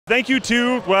Thank you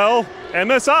to, well,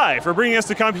 MSI for bringing us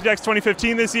to Computex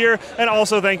 2015 this year, and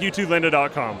also thank you to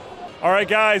lynda.com. All right,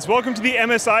 guys, welcome to the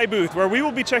MSI booth, where we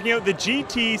will be checking out the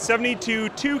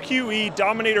GT72 2QE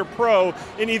Dominator Pro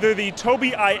in either the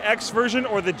Tobii iX version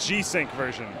or the G-Sync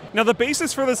version. Now, the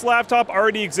basis for this laptop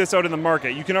already exists out in the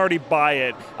market. You can already buy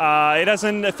it. It has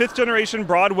a 5th generation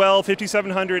Broadwell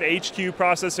 5700 HQ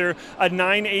processor, a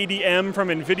 980M from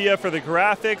NVIDIA for the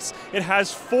graphics. It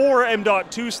has 4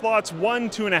 M.2 slots, one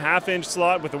 2.5-inch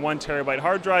slot with a 1 terabyte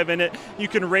hard drive in it. You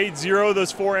can RAID 0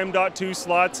 those 4 M.2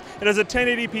 slots. It has a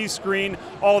 1080p screen,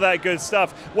 all that good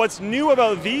stuff. What's new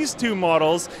about these two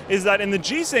models is that in the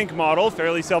G-Sync model,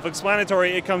 fairly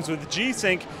self-explanatory, it comes with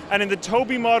G-Sync, and in the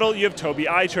Tobii model, you have Tobii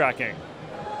eye tracking.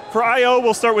 For I/O,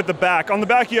 we'll start with the back. On the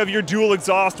back, you have your dual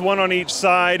exhaust, one on each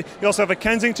side. You also have a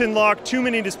Kensington lock, 2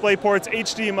 mini display ports,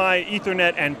 HDMI,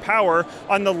 Ethernet, and power.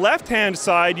 On the left-hand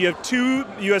side, you have 2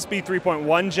 USB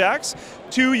 3.1 jacks,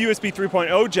 2 USB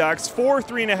 3.0 jacks, 4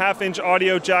 3.5-inch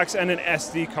audio jacks, and an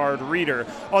SD card reader.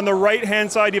 On the right-hand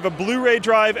side, you have a Blu-ray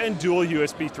drive and dual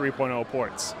USB 3.0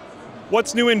 ports.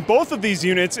 What's new in both of these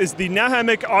units is the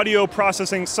Nahamic audio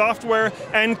processing software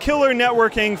and killer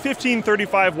networking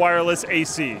 1535 wireless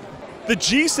AC. The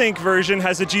G-Sync version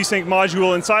has a G-Sync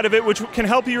module inside of it, which can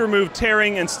help you remove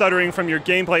tearing and stuttering from your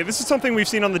gameplay. This is something we've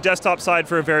seen on the desktop side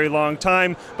for a very long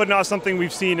time, but not something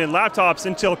we've seen in laptops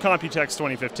until Computex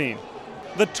 2015.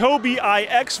 The Tobii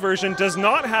iX version does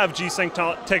not have G-Sync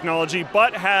technology,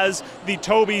 but has the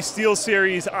Tobii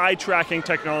SteelSeries eye tracking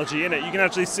technology in it. You can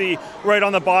actually see right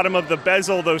on the bottom of the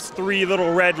bezel those 3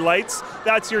 little red lights.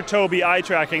 That's your Tobii eye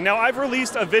tracking. Now, I've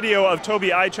released a video of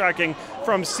Tobii eye tracking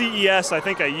from CES, I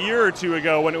think a year or 2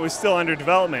 ago, when it was still under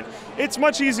development. It's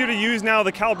much easier to use now.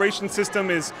 The calibration system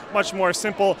is much more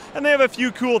simple, and they have a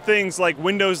few cool things like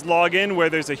Windows Login, where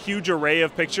there's a huge array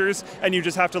of pictures, and you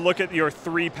just have to look at your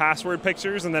 3 password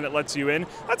pictures, and then it lets you in.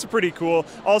 That's pretty cool.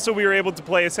 Also, we were able to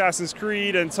play Assassin's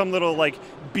Creed and some little like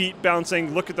beat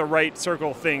bouncing, look at the right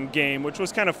circle thing game, which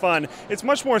was kind of fun. It's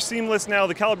much more seamless now.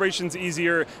 The calibration's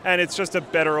easier, and it's just a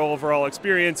better overall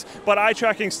experience, but eye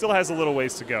tracking still has a little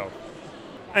ways to go.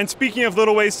 And speaking of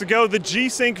little ways to go, the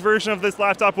G-Sync version of this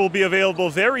laptop will be available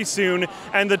very soon,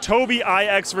 and the Tobii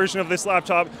iX version of this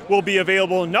laptop will be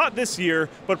available not this year,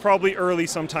 but probably early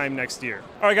sometime next year.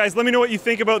 All right, guys, let me know what you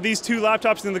think about these two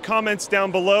laptops in the comments down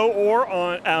below or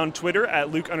on Twitter at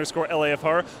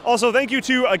Luke_LAFR. Also, thank you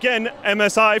to, again,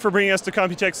 MSI for bringing us to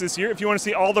Computex this year. If you want to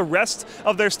see all the rest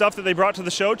of their stuff that they brought to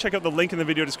the show, check out the link in the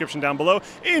video description down below,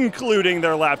 including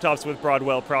their laptops with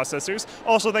Broadwell processors.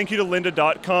 Also, thank you to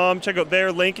lynda.com. Check out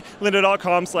their link,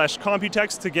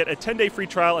 lynda.com/Computex, to get a 10-day free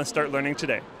trial and start learning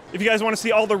today. If you guys want to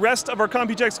see all the rest of our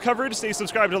Computex coverage, stay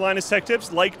subscribed to Linus Tech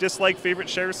Tips, like, dislike, favorite,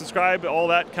 share, subscribe, all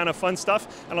that kind of fun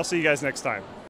stuff, and I'll see you guys next time.